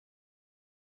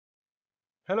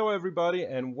Hello everybody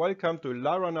and welcome to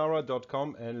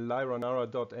lyranara.com and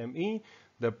lyranara.me,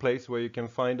 the place where you can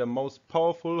find the most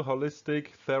powerful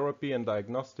holistic therapy and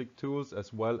diagnostic tools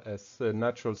as well as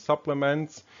natural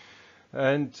supplements.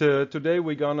 And today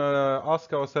we're gonna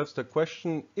ask ourselves the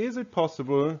question, is it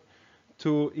possible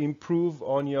to improve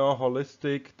on your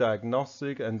holistic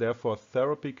diagnostic and therefore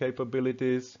therapy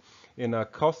capabilities in a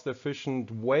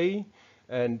cost-efficient way?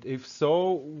 And if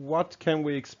so, what can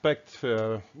we expect?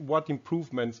 What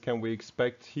improvements can we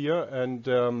expect here? And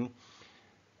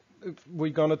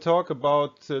we're going to talk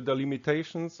about the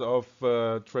limitations of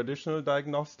traditional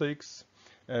diagnostics.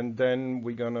 And then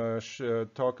we're going to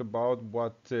talk about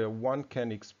what one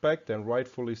can expect, and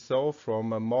rightfully so,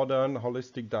 from modern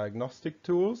holistic diagnostic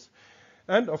tools.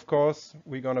 And of course,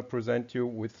 we're going to present you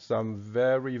with some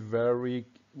very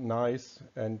nice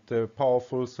and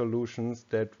powerful solutions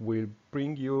that will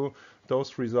bring you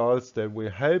those results that will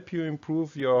help you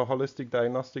improve your holistic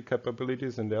diagnostic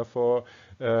capabilities and therefore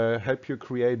help you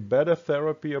create better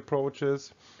therapy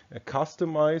approaches,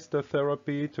 customize the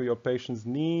therapy to your patient's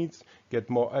needs, get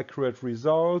more accurate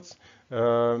results,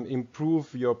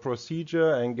 improve your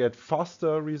procedure and get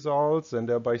faster results and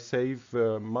thereby save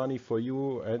money for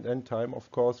you and time, of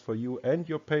course, for you and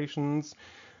your patients.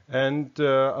 And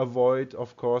avoid,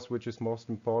 of course, which is most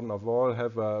important of all,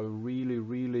 have a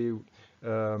really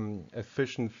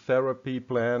efficient therapy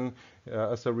plan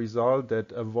as a result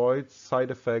that avoids side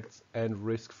effects and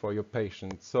risk for your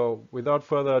patients. So without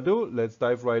further ado, let's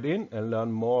dive right in and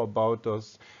learn more about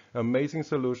those amazing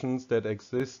solutions that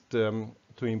exist to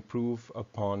improve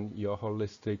upon your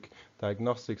holistic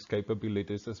diagnostics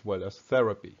capabilities as well as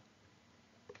therapy.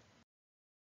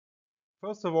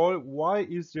 First of all, why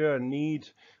is there a need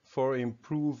for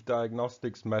improved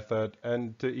diagnostics method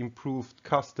and improved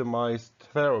customized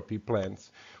therapy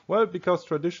plans? Well, because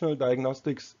traditional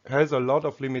diagnostics has a lot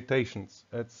of limitations,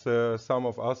 as some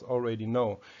of us already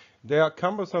know. They are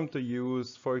cumbersome to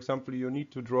use. For example, you need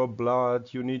to draw blood,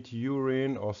 you need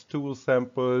urine or stool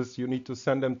samples, you need to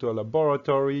send them to a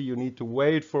laboratory, you need to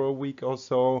wait for a week or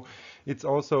so. It's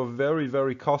also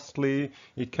very costly.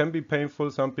 It can be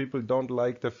painful. Some people don't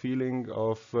like the feeling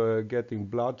of getting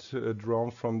blood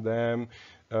drawn from them.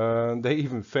 They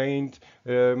even faint.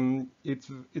 It's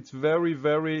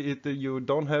you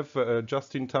don't have a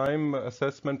just-in-time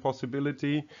assessment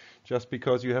possibility just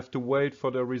because you have to wait for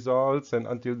the results, and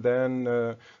until then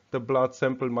the blood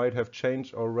sample might have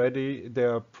changed already.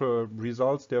 Their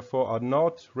results therefore are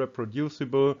not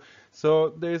reproducible. So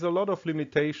there's a lot of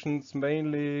limitations,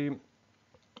 mainly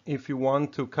if you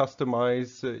want to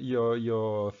customize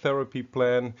your therapy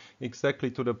plan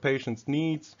exactly to the patient's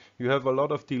needs. You have a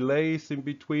lot of delays in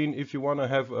between. If you want to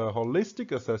have a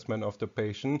holistic assessment of the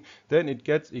patient, then it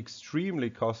gets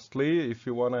extremely costly. If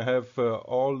you want to have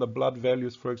all the blood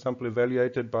values, for example,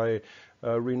 evaluated by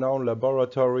a renowned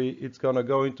laboratory, it's going to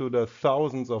go into the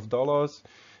thousands of dollars.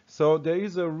 So there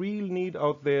is a real need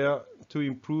out there to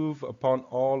improve upon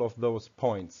all of those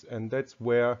points, and that's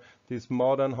where these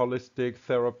modern holistic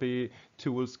therapy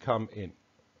tools come in.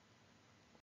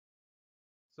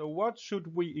 So what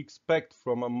should we expect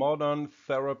from a modern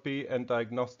therapy and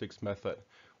diagnostics method?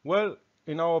 Well,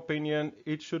 in our opinion,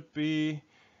 it should be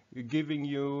giving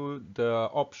you the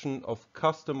option of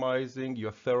customizing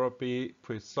your therapy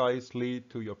precisely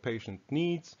to your patient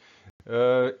needs.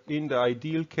 In the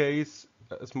ideal case,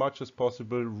 as much as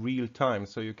possible real time,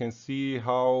 so you can see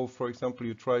how, for example,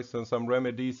 you try some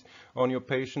remedies on your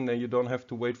patient and you don't have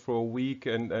to wait for a week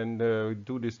and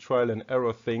do this trial and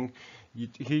error thing. You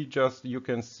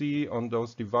can see on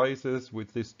those devices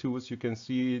with these tools, you can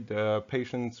see the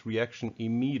patient's reaction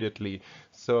immediately.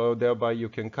 So thereby you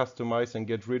can customize and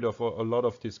get rid of a lot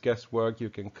of this guesswork. You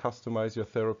can customize your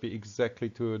therapy exactly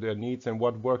to their needs and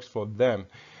what works for them.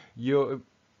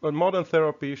 But modern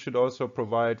therapy should also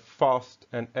provide fast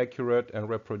and accurate and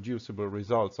reproducible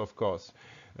results, of course.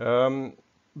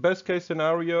 Best case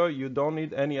scenario, you don't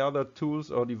need any other tools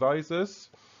or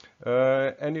devices.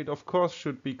 And it, of course,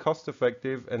 should be cost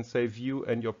effective and save you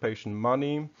and your patient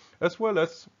money, as well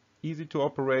as easy to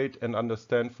operate and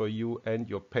understand for you and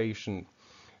your patient.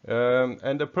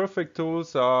 And the perfect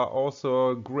tools are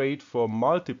also great for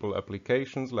multiple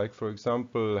applications, like, for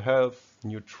example, health,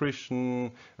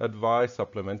 nutrition advice,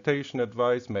 supplementation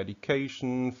advice,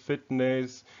 medication,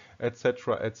 fitness,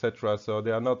 etc., etc. So they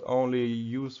are not only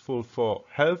useful for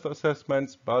health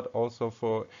assessments, but also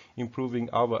for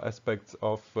improving other aspects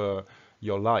of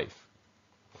your life.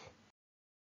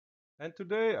 And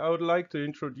today I would like to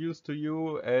introduce to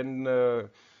you and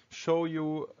show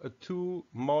you two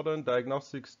modern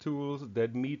diagnostics tools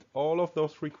that meet all of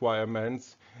those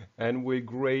requirements and will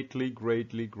greatly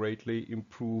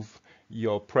improve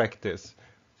your practice.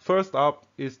 First up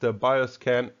is the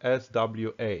BioScan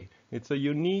SWA. It's a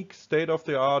unique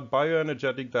state-of-the-art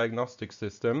bioenergetic diagnostic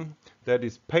system that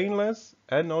is painless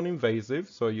and non-invasive,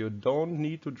 so you don't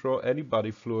need to draw any body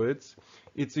fluids.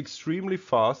 It's extremely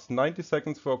fast, 90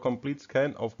 seconds for a complete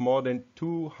scan of more than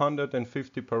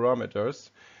 250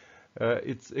 parameters.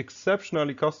 It's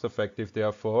exceptionally cost effective,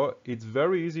 therefore. It's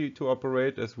very easy to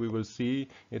operate, as we will see.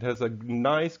 It has a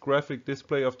nice graphic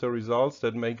display of the results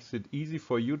that makes it easy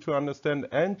for you to understand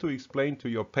and to explain to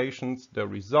your patients the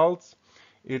results.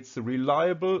 It's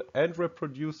reliable and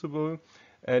reproducible,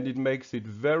 and it makes it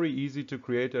very easy to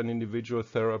create an individual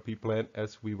therapy plan,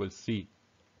 as we will see.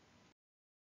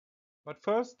 But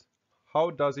first, how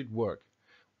does it work?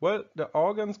 Well, the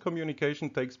organ's communication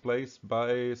takes place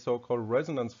by so-called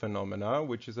resonance phenomena,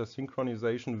 which is a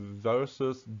synchronization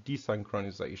versus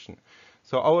desynchronization.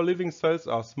 So our living cells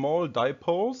are small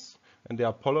dipoles, and they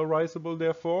are polarizable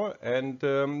therefore, and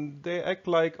they act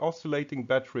like oscillating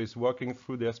batteries working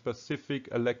through their specific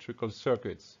electrical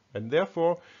circuits. And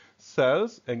therefore,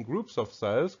 cells and groups of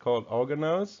cells called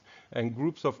organelles and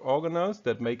groups of organelles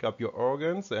that make up your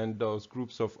organs and those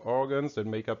groups of organs that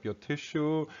make up your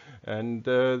tissue, and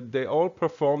they all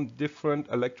perform different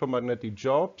electromagnetic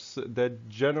jobs that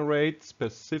generate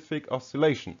specific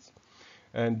oscillations.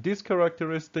 And these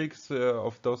characteristics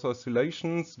of those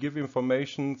oscillations give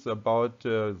information about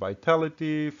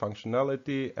vitality,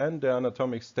 functionality, and the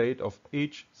anatomic state of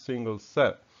each single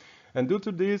cell. And due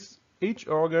to this, each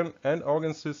organ and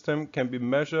organ system can be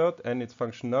measured, and its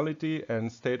functionality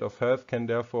and state of health can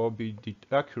therefore be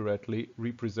accurately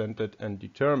represented and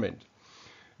determined.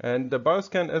 And the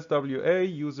BioScan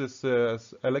SWA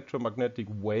uses electromagnetic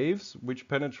waves which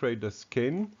penetrate the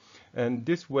skin, and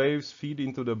these waves feed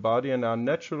into the body and are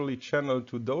naturally channeled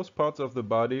to those parts of the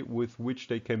body with which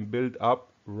they can build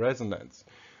up resonance.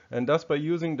 And thus, by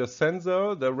using the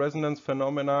sensor, the resonance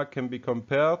phenomena can be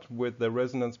compared with the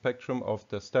resonance spectrum of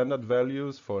the standard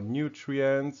values for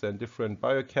nutrients and different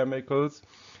biochemicals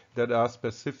that are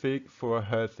specific for a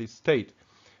healthy state.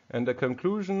 And the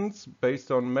conclusions, based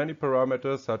on many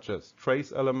parameters such as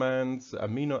trace elements,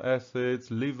 amino acids,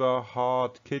 liver,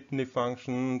 heart, kidney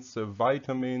functions,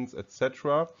 vitamins,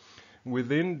 etc.,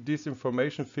 within this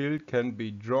information field can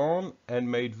be drawn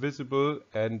and made visible,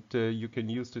 and you can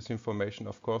use this information,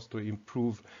 of course, to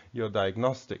improve your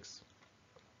diagnostics.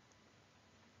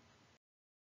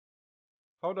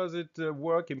 How does it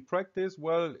work in practice?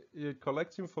 Well, it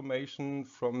collects information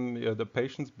from the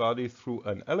patient's body through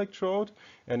an electrode,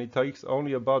 and it takes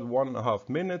only about 1.5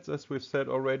 minutes, as we've said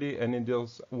already. And in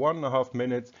those 1.5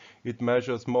 minutes, it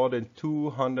measures more than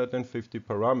 250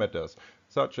 parameters,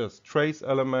 such as trace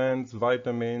elements,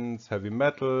 vitamins, heavy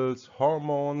metals,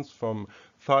 hormones from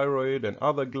thyroid and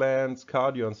other glands,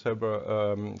 cardio and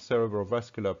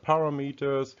cerebrovascular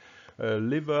parameters,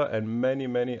 liver, and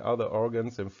many other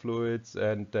organs and fluids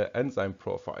and enzyme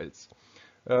profiles.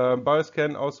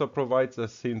 BioScan also provides a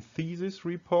synthesis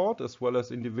report as well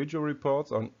as individual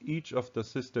reports on each of the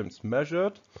systems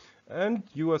measured, and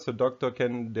you as a doctor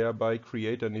can thereby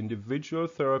create an individual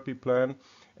therapy plan,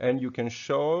 and you can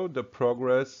show the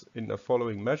progress in the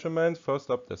following measurements. First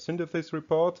up, the synthesis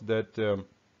report that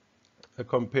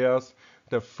compares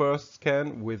the first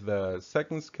scan with the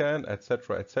second scan,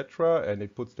 etc., and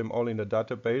it puts them all in a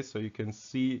database so you can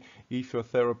see if your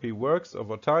therapy works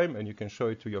over time, and you can show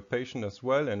it to your patient as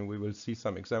well, and we will see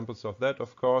some examples of that,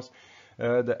 of course.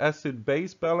 The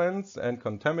acid-base balance and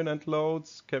contaminant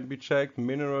loads can be checked,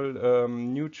 mineral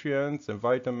nutrients and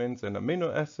vitamins and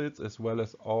amino acids, as well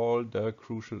as all the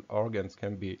crucial organs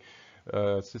can be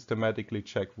systematically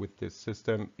checked with this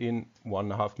system in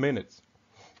 1.5 minutes.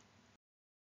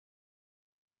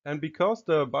 And because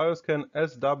the BioScan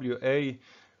SWA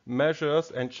measures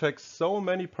and checks so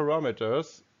many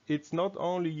parameters, it's not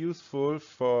only useful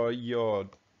for your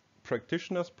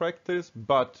practitioner's practice,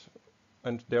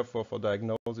 and therefore for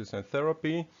diagnosis and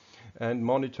therapy, and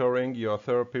monitoring your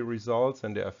therapy results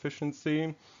and their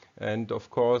efficiency, and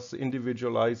of course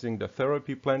individualizing the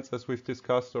therapy plans as we've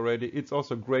discussed already. It's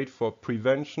also great for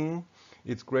prevention.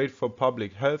 It's great for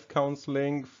public health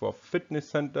counseling, for fitness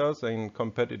centers and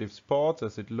competitive sports,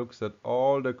 as it looks at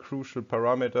all the crucial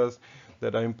parameters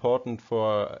that are important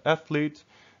for athletes,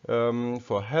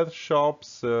 for health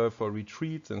shops, for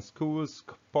retreats and schools,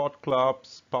 sport clubs,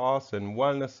 spas and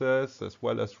wellnesses, as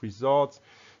well as resorts.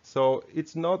 So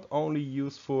it's not only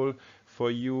useful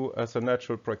for you as a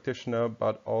natural practitioner,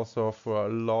 but also for a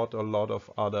lot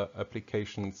of other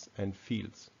applications and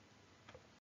fields.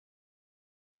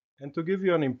 And to give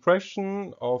you an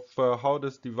impression of how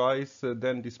this device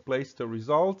then displays the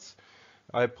results,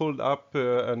 I pulled up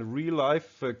a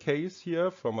real-life case here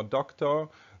from a doctor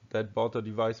that bought a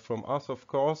device from us, of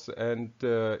course, and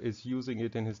is using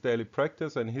it in his daily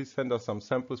practice. And he sent us some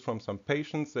samples from some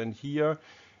patients. And here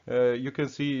you can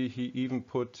see he even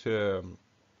put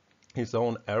his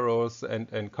own arrows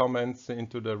and comments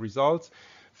into the results.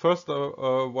 First,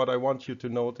 what I want you to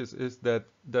notice is that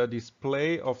the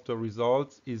display of the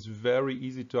results is very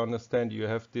easy to understand. You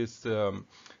have this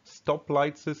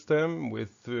stoplight system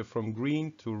with from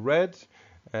green to red,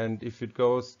 and if it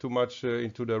goes too much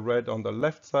into the red on the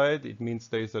left side, it means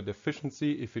there is a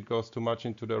deficiency. If it goes too much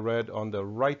into the red on the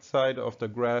right side of the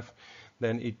graph,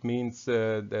 then it means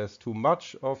there's too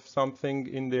much of something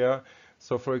in there.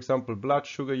 So for example, blood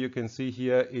sugar, you can see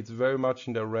here, it's very much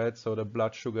in the red, so the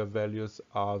blood sugar values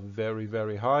are very,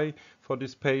 very high for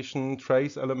this patient.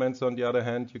 Trace elements, on the other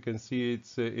hand, you can see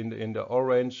it's in the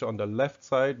orange on the left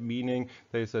side, meaning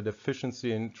there is a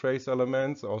deficiency in trace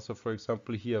elements. Also, for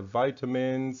example, here,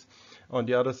 vitamins. On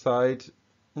the other side,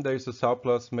 there is a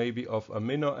surplus maybe of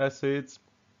amino acids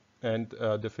and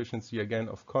deficiency again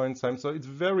of coenzymes. So it's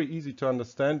very easy to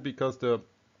understand because the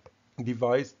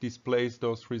device displays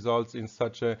those results in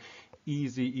such a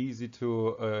easy to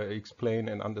explain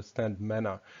and understand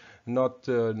manner. Not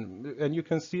and you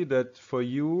can see that for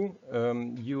you,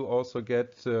 you also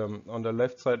get on the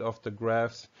left side of the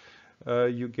graphs,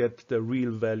 you get the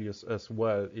real values as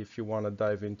well if you want to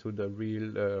dive into the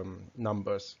real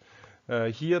numbers.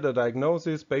 Here the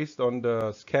diagnosis based on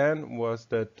the scan was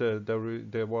that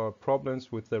there were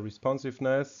problems with the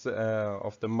responsiveness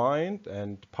of the mind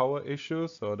and power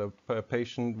issues. So the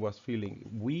patient was feeling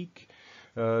weak.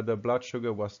 The blood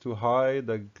sugar was too high,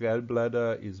 the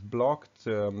gallbladder is blocked,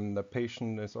 the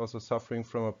patient is also suffering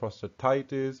from a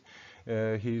prostatitis,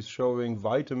 he's showing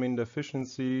vitamin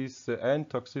deficiencies and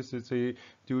toxicity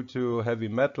due to heavy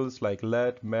metals like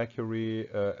lead, mercury,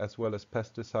 as well as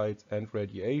pesticides and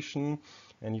radiation.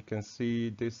 And you can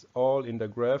see this all in the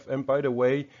graph. And by the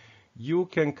way, you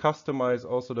can customize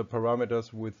also the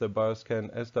parameters with the Bioscan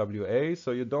SWA,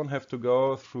 so you don't have to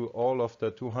go through all of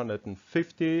the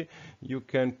 250. You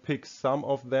can pick some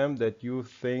of them that you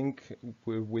think,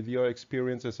 with your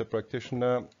experience as a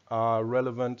practitioner, are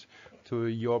relevant to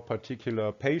your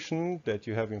particular patient that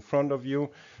you have in front of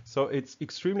you. So it's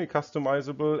extremely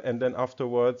customizable, and then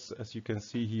afterwards, as you can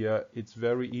see here, it's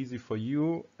very easy for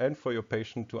you and for your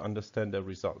patient to understand the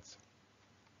results.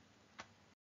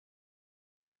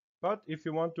 But if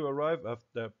you want to arrive at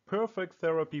the perfect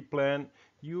therapy plan,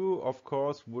 you of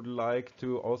course would like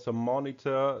to also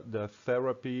monitor the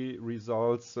therapy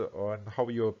results or how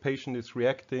your patient is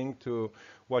reacting to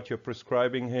what you're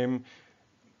prescribing him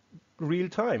real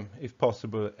time if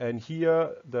possible. And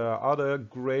here the other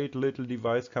great little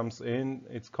device comes in.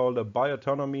 It's called a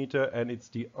biotonometer, and it's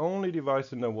the only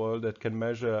device in the world that can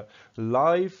measure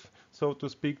live, so to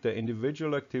speak, the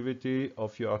individual activity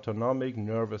of your autonomic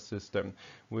nervous system,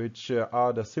 which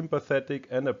are the sympathetic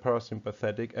and the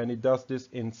parasympathetic, and it does this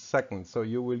in seconds. So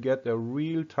you will get a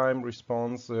real-time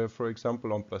response, for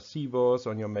example, on placebos,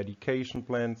 on your medication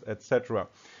plans, etc.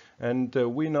 And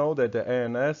we know that the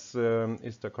ANS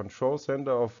is the control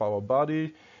center of our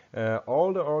body.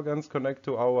 All the organs connect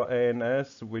to our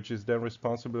ANS, which is then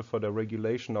responsible for the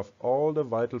regulation of all the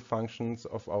vital functions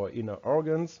of our inner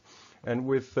organs. And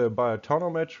with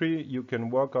biotonometry, you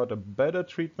can work out a better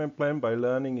treatment plan by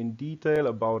learning in detail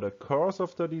about the course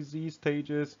of the disease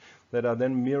stages that are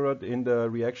then mirrored in the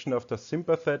reaction of the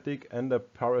sympathetic and the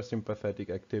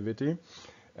parasympathetic activity.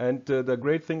 And the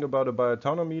great thing about a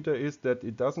biotonometer is that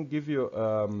it doesn't give you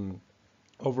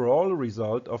overall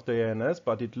result of the ANS,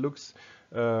 but it looks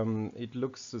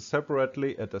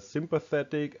separately at the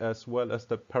sympathetic as well as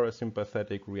the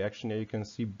parasympathetic reaction. Here you can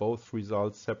see both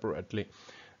results separately.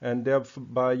 And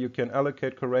thereby you can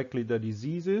allocate correctly the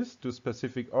diseases to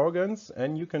specific organs,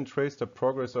 and you can trace the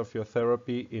progress of your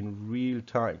therapy in real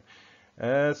time,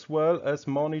 as well as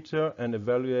monitor and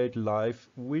evaluate live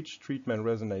which treatment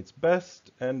resonates best,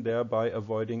 and thereby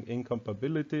avoiding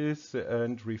incompatibilities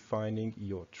and refining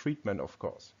your treatment, of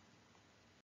course.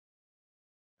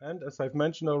 And as I've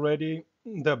mentioned already,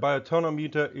 the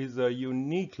biotonometer is a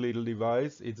unique little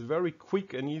device. It's very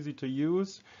quick and easy to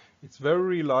use. It's very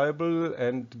reliable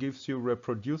and gives you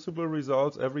reproducible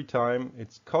results every time.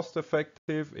 It's cost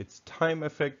effective, it's time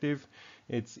effective,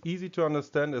 it's easy to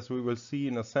understand, as we will see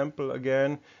in a sample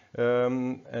again,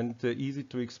 and easy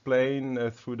to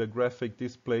explain through the graphic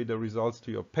display the results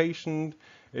to your patient.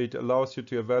 It allows you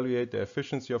to evaluate the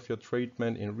efficiency of your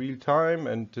treatment in real time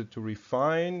and to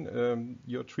refine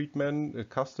your treatment,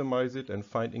 customize it and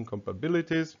find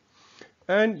incompatibilities.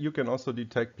 And you can also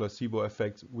detect placebo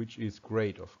effects, which is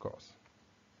great, of course.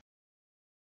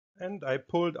 And I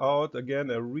pulled out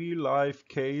again a real life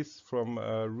case from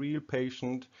a real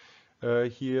patient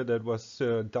here that was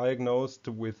diagnosed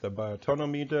with a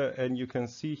biotonometer, and you can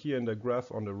see here in the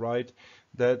graph on the right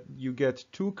that you get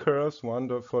two curves,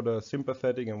 one for the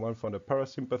sympathetic and one for the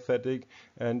parasympathetic,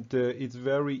 and it's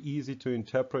very easy to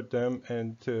interpret them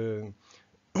and to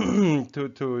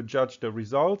judge the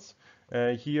results.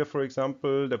 Here, for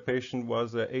example, the patient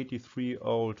was an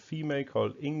 83-year-old female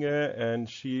called Inge, and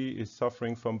she is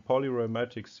suffering from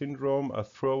polyrheumatic syndrome,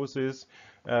 arthrosis,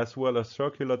 as well as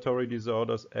circulatory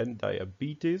disorders and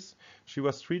diabetes. She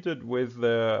was treated with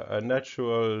a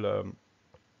natural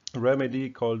remedy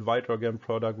called White Organ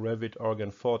product Revit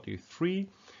Organ 43.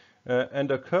 And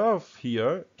the curve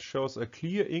here shows a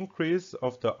clear increase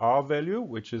of the R value,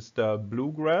 which is the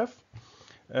blue graph.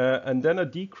 And then a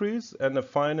decrease and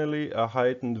finally a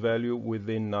heightened value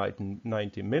within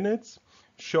 90 minutes,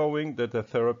 showing that the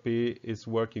therapy is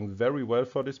working very well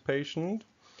for this patient.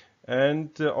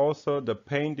 And also the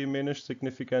pain diminished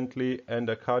significantly and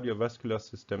the cardiovascular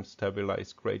system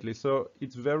stabilized greatly. So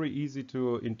it's very easy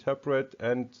to interpret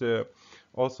and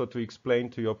also to explain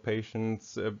to your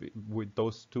patients with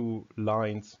those two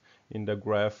lines in the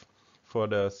graph for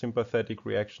the sympathetic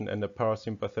reaction and the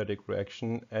parasympathetic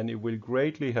reaction, and it will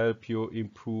greatly help you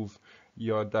improve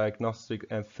your diagnostic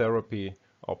and therapy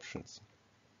options.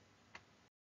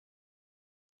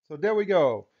 So there we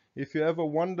go. If you ever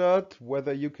wondered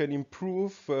whether you can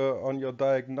improve on your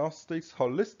diagnostics,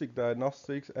 holistic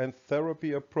diagnostics and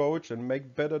therapy approach and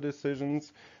make better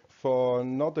decisions for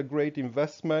not a great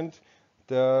investment,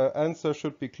 the answer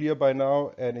should be clear by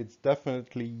now, and it's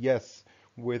definitely yes.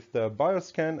 With the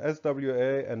Bioscan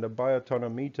SWA and the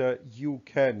biotonometer, you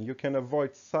can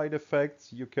avoid side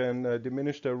effects, you can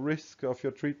diminish the risk of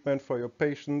your treatment for your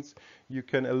patients, you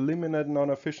can eliminate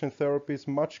non-efficient therapies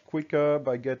much quicker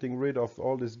by getting rid of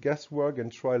all this guesswork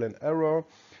and trial and error.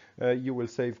 You will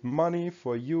save money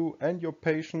for you and your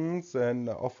patients and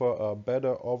offer a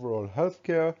better overall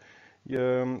healthcare.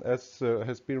 As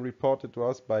has been reported to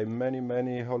us by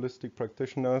many holistic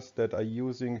practitioners that are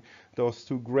using those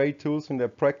two great tools in their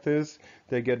practice.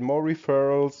 They get more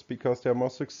referrals because they're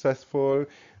more successful.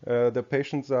 The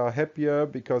patients are happier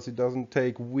because it doesn't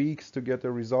take weeks to get the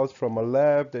results from a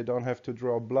lab. They don't have to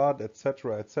draw blood,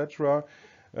 etc., etc.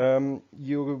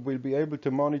 You will be able to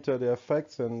monitor the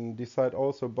effects and decide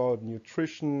also about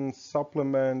nutrition,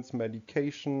 supplements,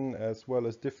 medication, as well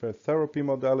as different therapy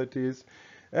modalities.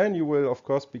 And you will, of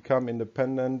course, become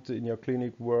independent in your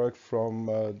clinic work from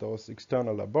those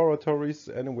external laboratories,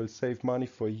 and it will save money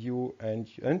for you and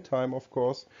time, of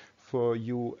course, for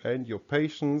you and your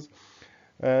patients.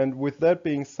 And with that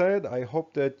being said, I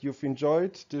hope that you've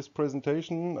enjoyed this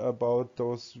presentation about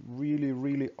those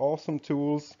really awesome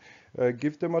tools.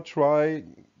 Give them a try.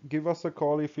 Give us a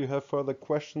call if you have further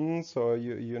questions or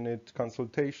you need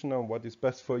consultation on what is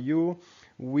best for you.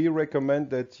 We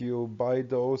recommend that you buy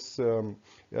those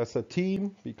as a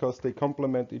team because they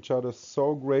complement each other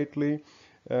so greatly.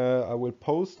 I will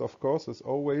post, of course, as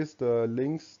always, the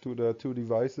links to the two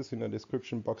devices in the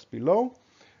description box below.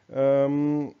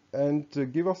 And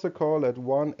give us a call at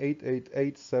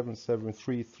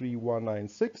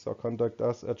 1-888-773-3196 or contact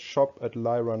us at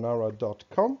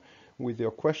shop@lyranara.com with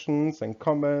your questions and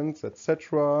comments,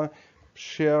 etc.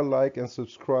 Share, like, and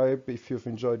subscribe if you've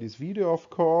enjoyed this video, of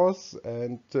course.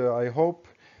 And I hope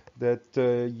that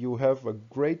you have a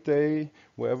great day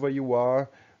wherever you are,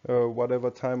 whatever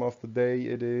time of the day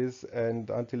it is. And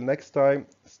until next time,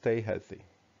 stay healthy.